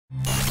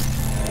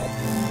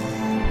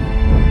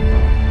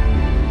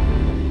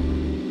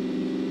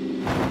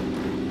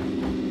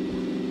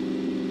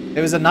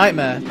It was a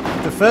nightmare.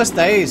 The first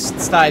day he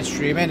started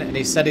streaming and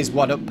he said he's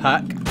 1-up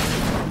pack.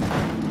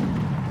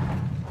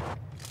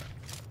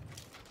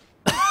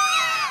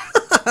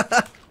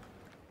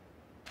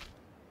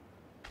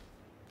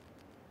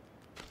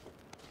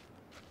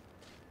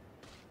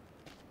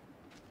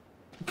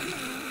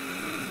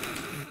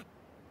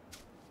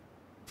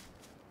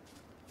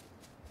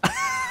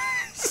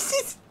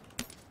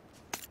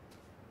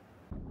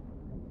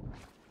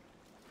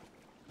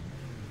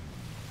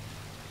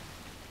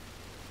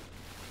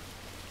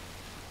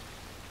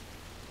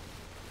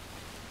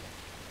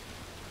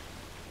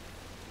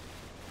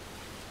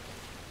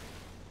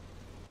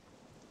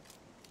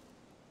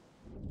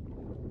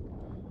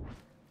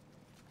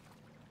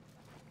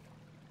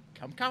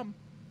 Come, come.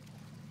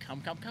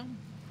 Come, come, come.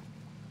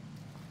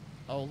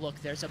 Oh,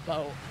 look, there's a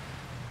boat.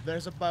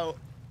 There's a boat.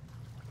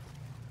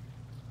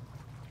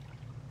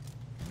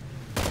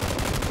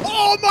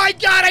 Oh my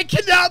god, I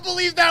cannot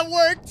believe that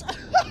worked!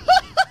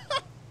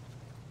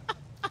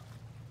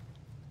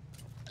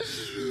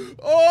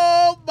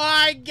 Oh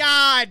my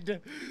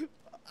god!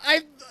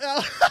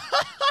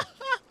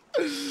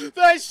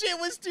 That shit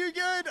was too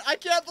good! I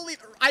can't believe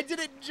I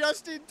did it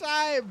just in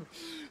time!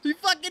 He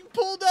fucking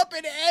pulled up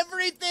and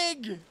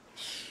everything!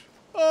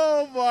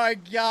 Oh my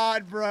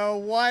god, bro,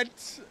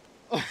 what?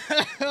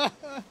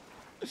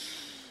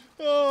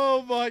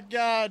 Oh my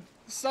god.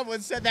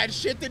 Someone said that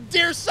shit to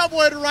dear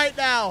someone right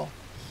now!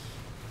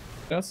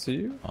 Did I see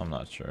you? I'm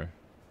not sure.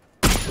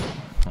 Oh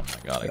my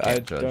god, I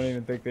can't judge. I don't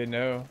even think they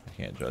know. I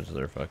can't judge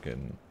their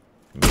fucking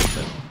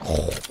movement.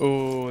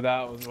 Oh,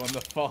 that was one.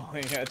 The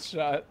falling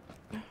headshot.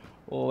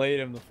 Laid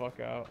him the fuck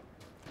out.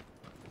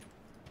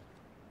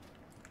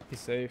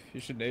 He's safe.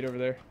 You should nade over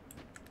there.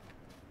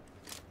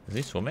 Is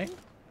he swimming?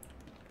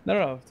 No,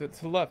 no, to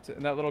the left.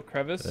 In that little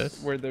crevice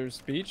This? where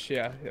there's beach.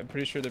 Yeah, I'm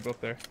pretty sure they're both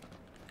there.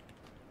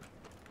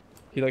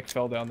 He like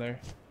fell down there.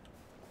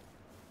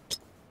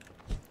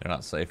 They're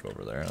not safe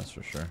over there, that's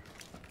for sure.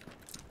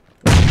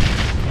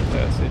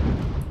 Yeah, see.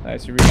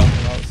 Nice, you rebounded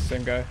him out. It's the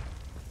same guy.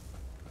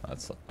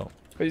 That's oh.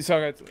 But you saw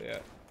a guy. Yeah.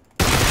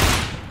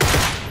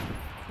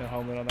 No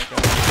helmet on that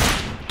guy.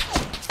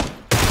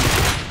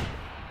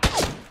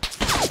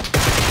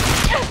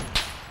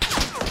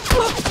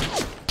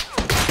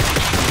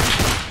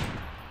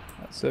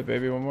 That's it,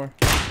 baby. One more.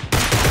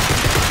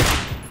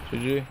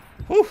 GG.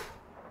 Whew.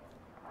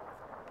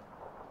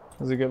 That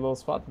was a good little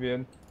spot to be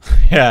in.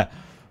 Yeah,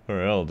 for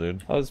real, dude.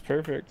 That was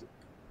perfect.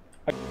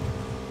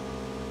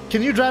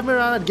 Can you drive me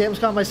around at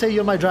Gamescom? I say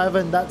you're my driver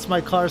and that's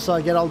my car, so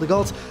I get all the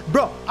golds.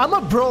 Bro, I'm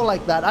a bro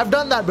like that. I've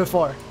done that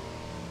before.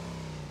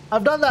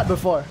 I've done that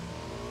before.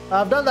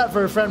 I've done that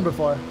for a friend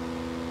before.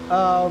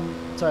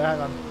 Sorry,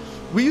 hang on.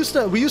 We used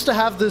to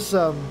have this.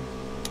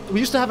 We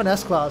used to have an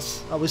S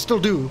class. We still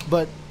do,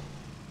 but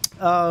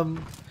do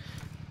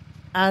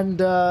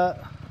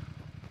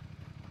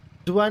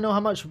I know how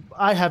much?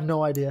 I have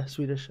no idea.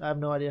 Swedish. I have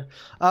no idea.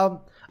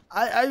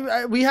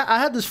 I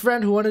had this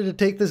friend who wanted to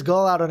take this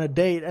girl out on a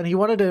date, and he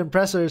wanted to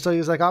impress her. So he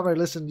was like, "Amr,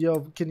 listen,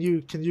 yo, can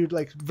you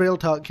like real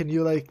talk? Can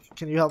you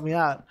help me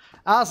out?"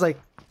 I was like,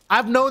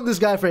 "I've known this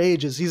guy for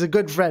ages. He's a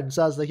good friend."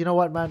 So I was like, "You know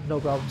what, man? No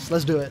problems.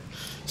 Let's do it."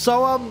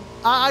 So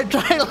I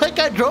tried, like,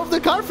 I drove the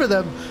car for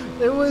them.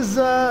 It was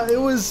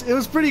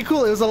pretty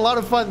cool. It was a lot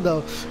of fun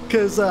though,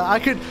 cause I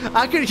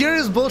could hear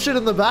his bullshit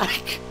in the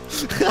back.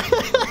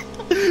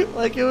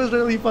 Like, it was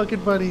really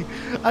fucking funny.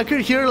 I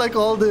could hear like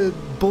all the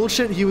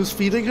bullshit he was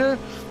feeding her.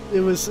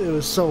 It was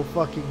so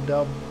fucking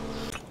dumb.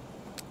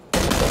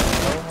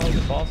 How is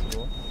it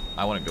possible?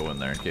 I want to go in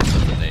there in case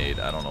there's a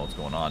nade. I don't know what's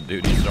going on,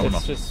 dude. He's throwing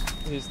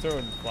He's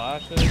throwing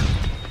flashes.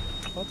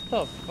 What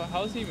the fuck?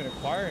 How is he even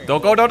acquiring?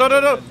 Don't go, don't.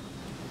 Damn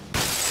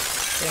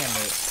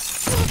it.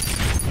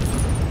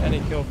 And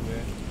he killed me.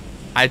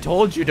 I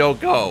told you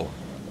don't go.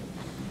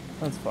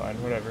 That's fine,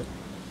 whatever.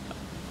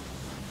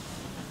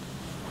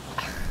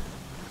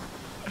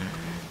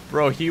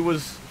 Bro, he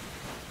was...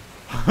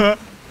 .net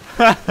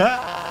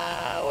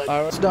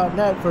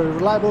for a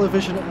reliable,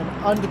 efficient,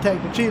 and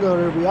undetected cheat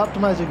loader. We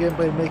optimize your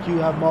gameplay and make you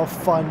have more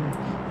fun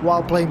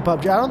while playing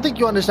PUBG. I don't think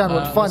you understand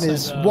what fun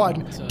is.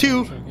 1,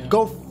 2,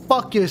 go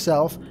fuck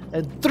yourself.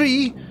 And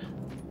 3,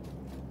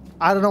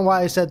 I don't know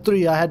why I said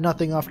 3. I had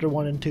nothing after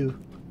 1 and 2.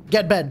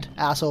 Get bent,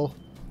 asshole.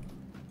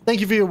 Thank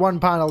you for your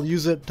 £1. I'll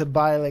use it to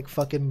buy like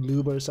fucking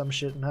lube or some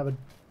shit and have a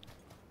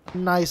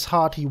nice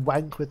hearty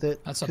wank with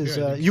it. Because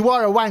you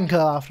are a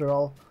wanker after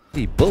all.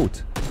 The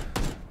boat.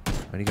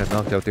 When he got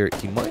knocked out there,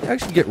 he might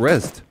actually get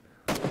rezzed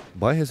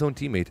by his own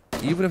teammate.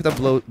 Even if that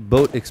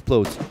boat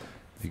explodes,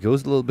 if he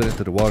goes a little bit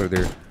into the water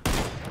there,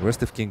 the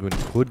rest of Kingwin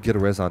could get a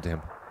res onto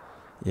him.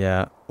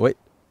 Yeah. Wait.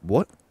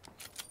 What?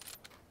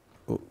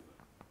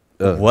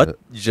 What?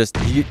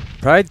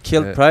 Pride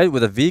killed Pride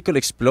with a vehicle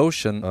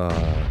explosion.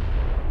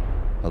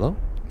 Hello?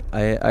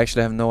 I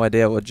actually have no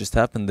idea what just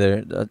happened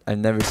there. I've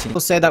never seen.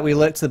 People say that we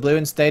lurked to the blue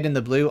and stayed in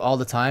the blue all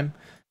the time.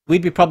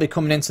 We'd be probably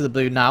coming into the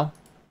blue now.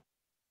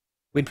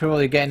 We'd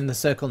probably get in the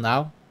circle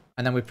now,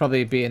 and then we'd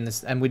probably be in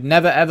this, and we'd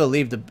never ever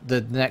leave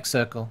the next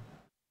circle.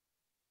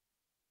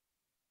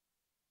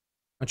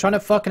 I'm trying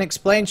to fucking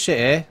explain shit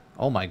here.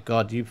 Oh my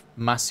god, you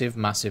massive,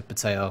 massive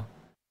potato.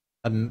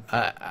 I'm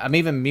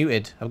even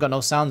muted. I've got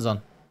no sounds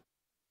on.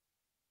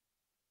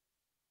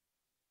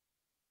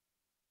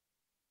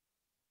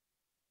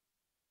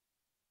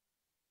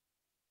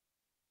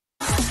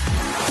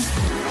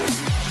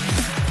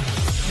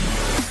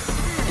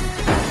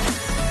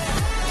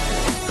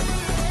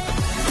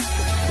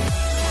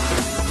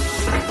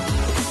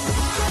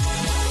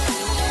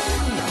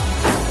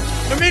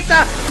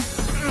 Mamita!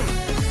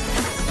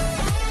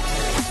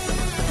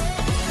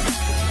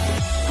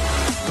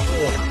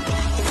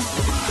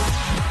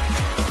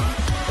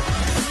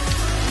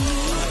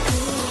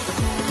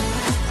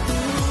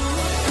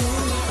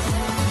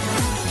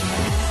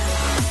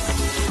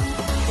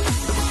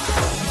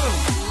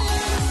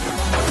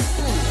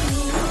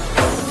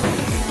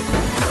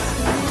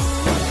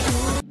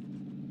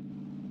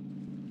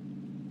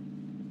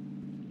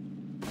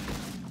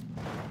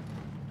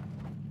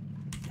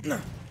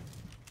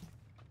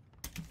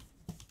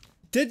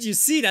 Did you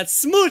see that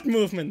smooth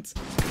movement?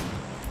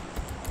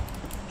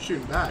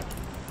 Shooting back.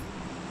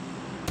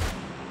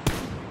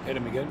 Hit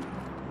him again.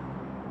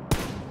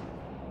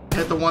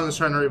 Hit the one that's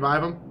trying to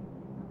revive him.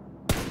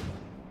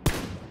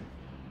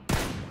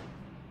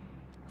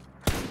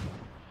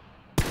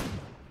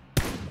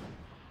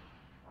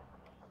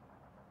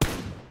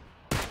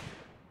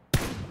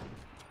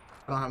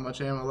 I don't have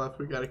much ammo left.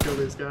 We gotta kill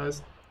these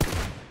guys.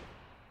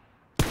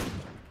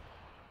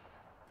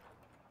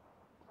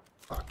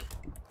 Fuck.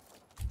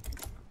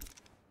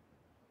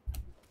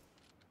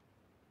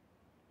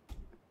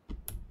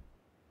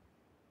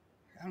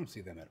 I don't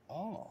see them at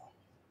all.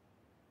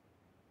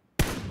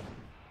 I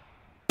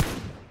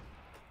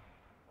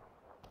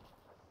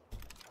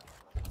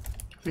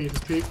think he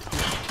just peeked.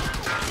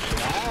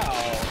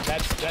 Wow,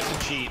 that's a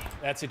cheat.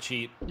 That's a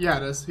cheat. Yeah,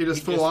 it is. He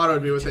just full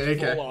autoed me with the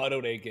AK. Full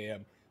autoed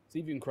AKM. See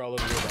if you can crawl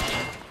over your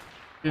bottom.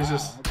 He's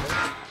just.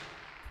 Okay.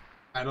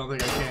 I don't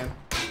think I can.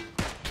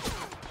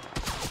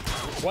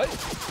 What?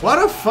 What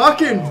a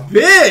fucking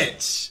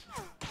bitch!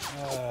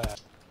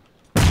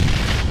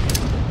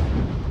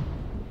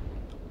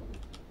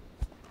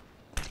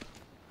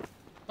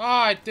 Oh,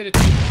 I did it.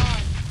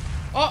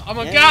 Oh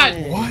my god!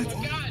 What? Oh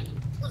my god!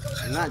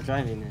 I'm not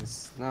driving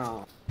this.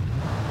 No.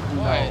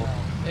 Why?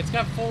 It's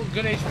got full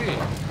good HP.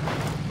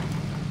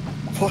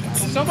 What?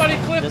 Somebody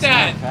clip Just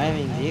that! not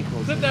driving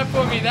vehicles. Clip that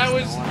for me. That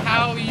was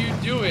how you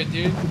do it,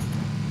 dude.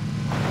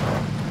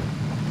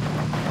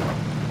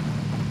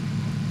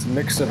 It's a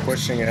mix of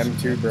pushing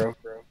M2, bro.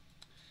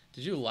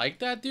 Did you like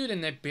that, dude?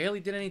 And they barely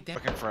did any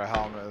damage. Looking for a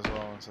helmet as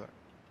well. One sec.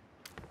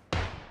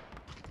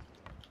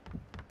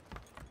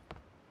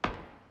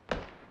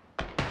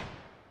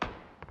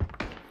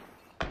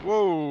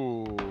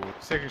 Whoa!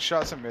 He's taking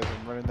shots at me as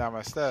I'm running down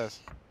my stairs.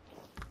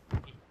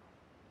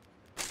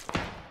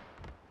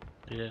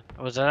 Yeah.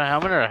 Was that a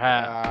helmet or a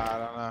hat? I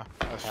don't know.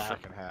 That's a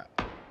freaking hat.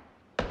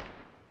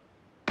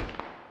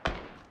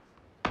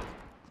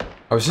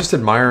 I was just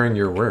admiring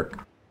your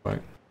work.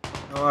 Like,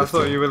 oh, I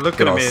thought you were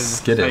looking at me and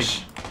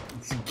skittish.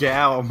 Like, get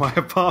out of my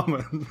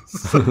apartment.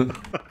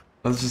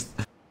 I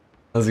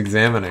was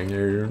examining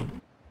your.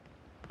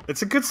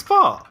 It's a good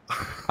spot.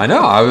 I know.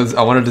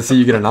 I wanted to see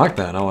you get a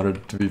knockdown. I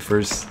wanted to be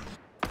first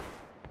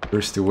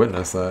to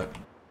witness that.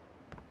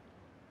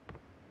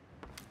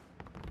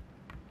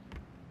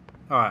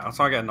 All right, I'll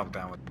try and get a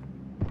knockdown with.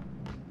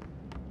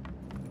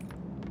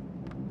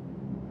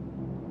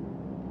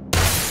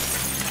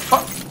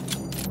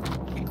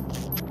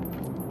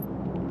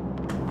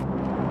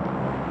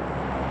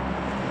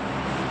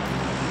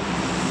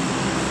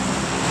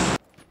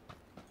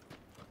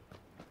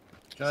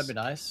 That'd be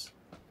nice.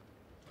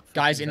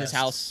 Guys in this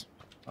house.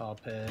 Oh,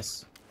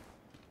 piss.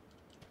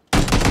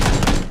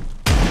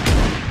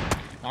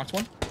 Knocked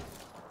one.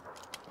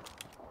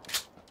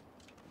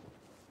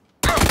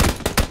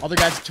 Other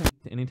guys.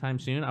 Anytime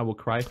soon, I will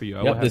cry for you.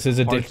 I Yep, this is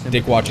a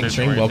dick watching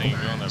stream. Welcome.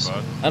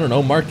 I don't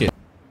know, mark it.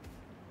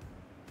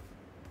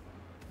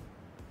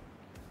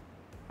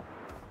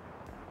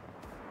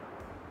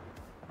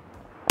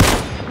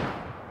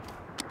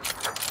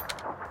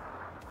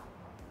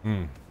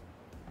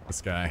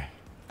 This guy.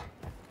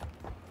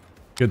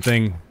 Good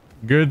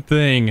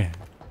thing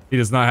he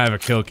does not have a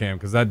kill cam,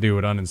 because that dude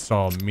would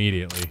uninstall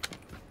immediately.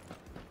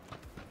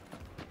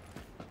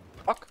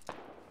 Fuck.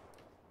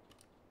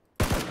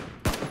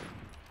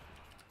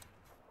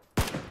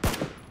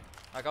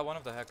 I got one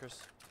of the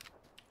hackers.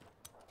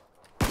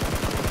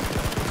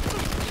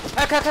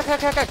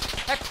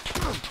 Hack!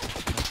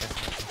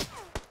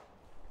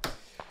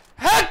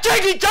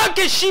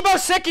 핵쟁이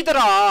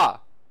쉬발쌔끼들아!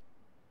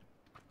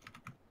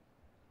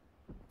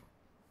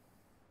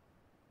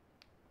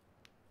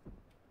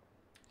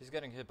 He's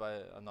getting hit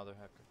by another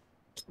hacker.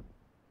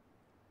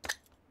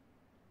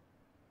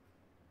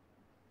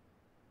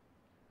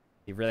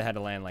 He really had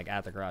to land like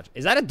at the garage.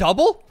 Is that a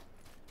double?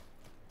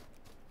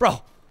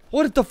 Bro,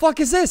 what the fuck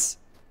is this?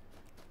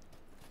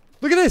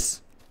 Look at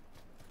this.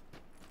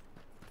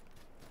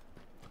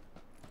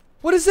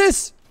 What is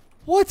this?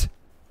 What?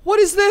 What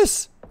is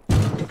this?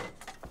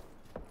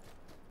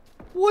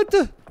 What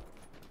the?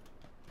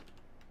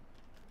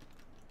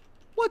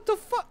 What the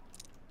fuck?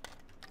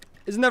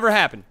 This has never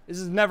happened. This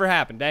has never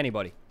happened to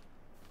anybody.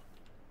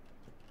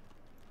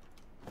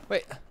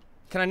 Wait,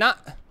 can I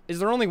not? Is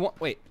there only one?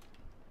 Wait.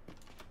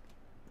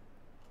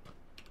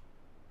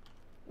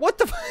 What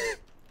the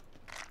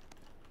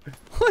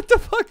What the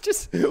fuck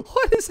just,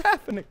 what is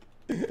happening?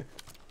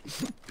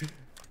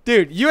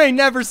 Dude, you ain't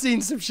never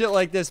seen some shit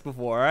like this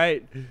before,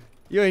 alright?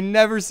 You ain't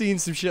never seen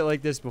some shit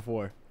like this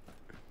before.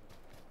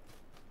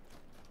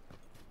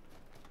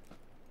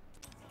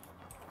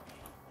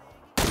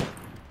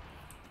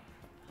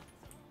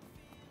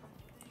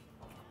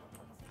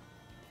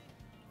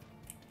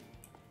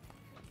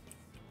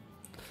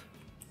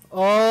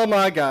 Oh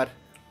my god.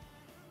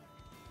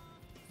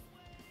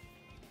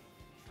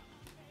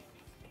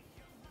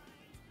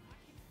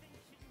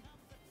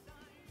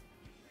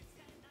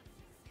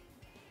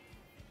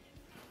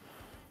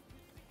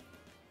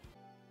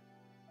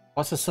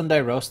 What's a Sunday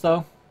roast,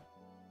 though?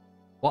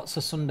 What's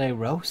a Sunday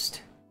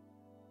roast?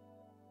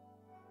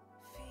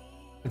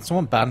 Can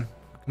someone ban?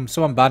 Can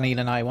someone ban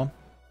Ena91?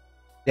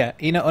 Yeah,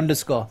 Ena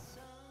underscore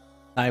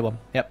 91.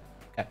 Yep.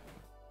 Okay.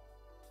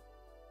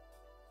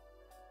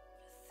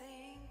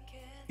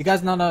 You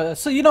guys not know?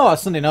 So you know what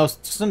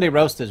Sunday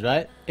roast is,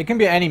 right? It can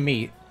be any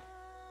meat,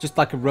 just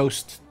like a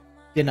roast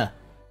dinner.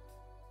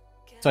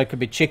 So it could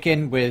be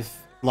chicken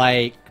with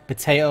like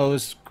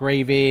potatoes,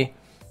 gravy,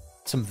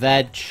 some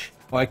veg.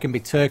 Or it can be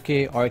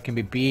turkey, or it can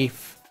be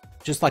beef,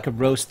 just like a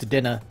roast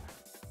dinner.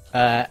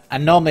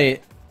 And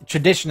normally,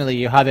 traditionally,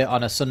 you have it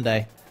on a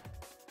Sunday.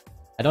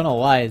 I don't know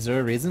why. Is there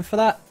a reason for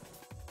that?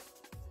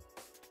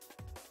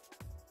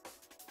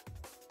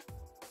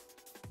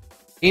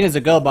 Ena's a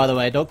girl, by the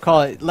way. Don't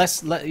call it.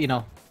 You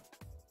know,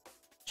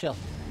 chill.